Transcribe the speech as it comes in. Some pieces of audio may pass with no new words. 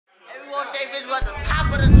ShayVisuals at the top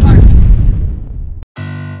of the chart.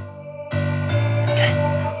 Gang.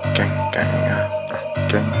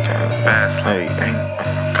 Hey,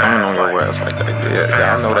 coming on your ass like that.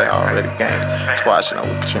 Yeah, I know they already gang. Squashing up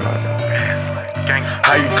with Chino.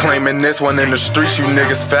 How you claiming this one in the streets? You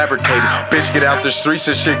niggas fabricated. Bitch, get out the streets,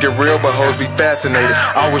 this shit get real, but hoes be fascinated.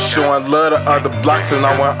 I was showing love to other blocks and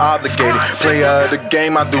I wasn't obligated. Player of the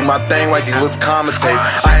game, I do my thing like it was commentated.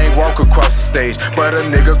 I ain't walk across the stage, but a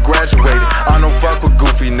nigga graduated. I don't fuck with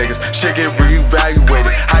goofy niggas, shit get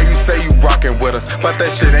reevaluated. How you say you rockin' with us, but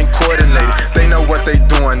that shit ain't coordinated. They know what they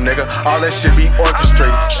doing, nigga, all that shit be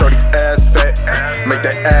orchestrated. Shorty ass fat, make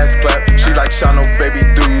that ass clap. She like, Seano, baby,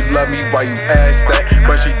 do you love me? Why you ask that?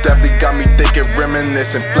 But she definitely got me thinking,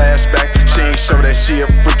 reminiscing flashback. She ain't show that she a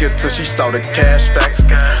freak until she saw the cash facts.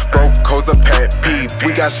 Broke hoes a pet peeve,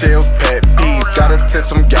 we got shells pet peeves. Gotta tip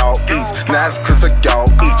some y'all eats, now it's cause for y'all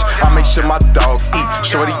each. I make sure my dogs eat,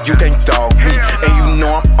 shorty you can't dog me. And you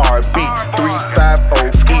know I'm RB,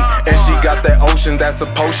 350E. And she got that ocean, that's a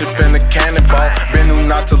potion, finna cannonball. Been new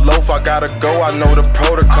not to loaf, I gotta go, I know the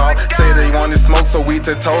protocol. Say they wanted smoke, so we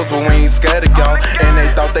to toes, but we ain't scared of y'all. And they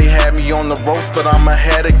thought they had me on the ropes, but I'm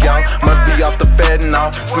ahead of y'all. Must be off the fed and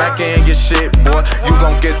all, smacking your shit, boy. You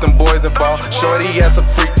gon' get them boys involved. Shorty as a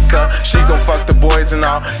freak, sir. She gon' fuck the boys and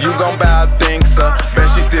all. You gon' buy a thing, sir. Bet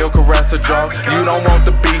she still caress her draws. You don't want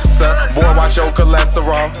the beef, sir. Boy, watch your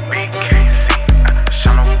cholesterol.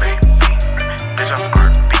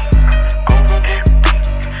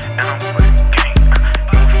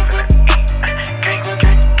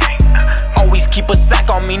 Keep a sack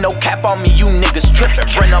on me, no cap on me, you niggas trippin'.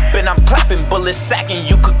 Run up and I'm clapping, bullets sacking,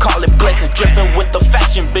 you could call it blessing. Drippin' with the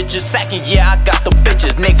fashion, bitches sacking, yeah, I got the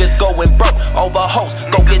bitches. Niggas going broke, over hoes,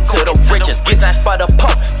 go get to the riches. Get snatched by the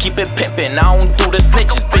poke, keep it pimpin', I don't do the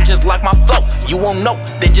snitches. Bitches like my flow, you won't know,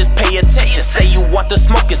 then just pay attention. Say you want the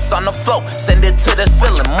smoke, it's on the flow, send it to the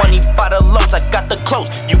ceiling. Money by the lows, I got the clothes,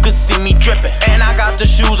 you can see me drippin'. And I got the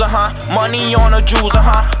shoes, money on the jewels,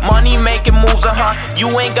 money making moves, you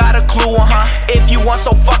ain't got a clue, If you want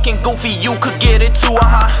so fucking goofy, you could get it too,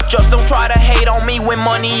 Just don't try to hate on me with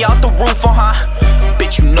money out the roof,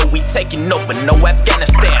 Bitch, you know we taking over, no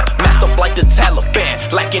Afghanistan. Messed up like the Taliban,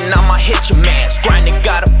 lacking I'ma hit your mans. Grinding,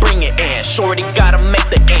 gotta bring it in, shorty gotta make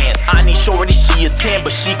the ends. I need shorty, she a 10,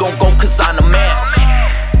 but she gon' go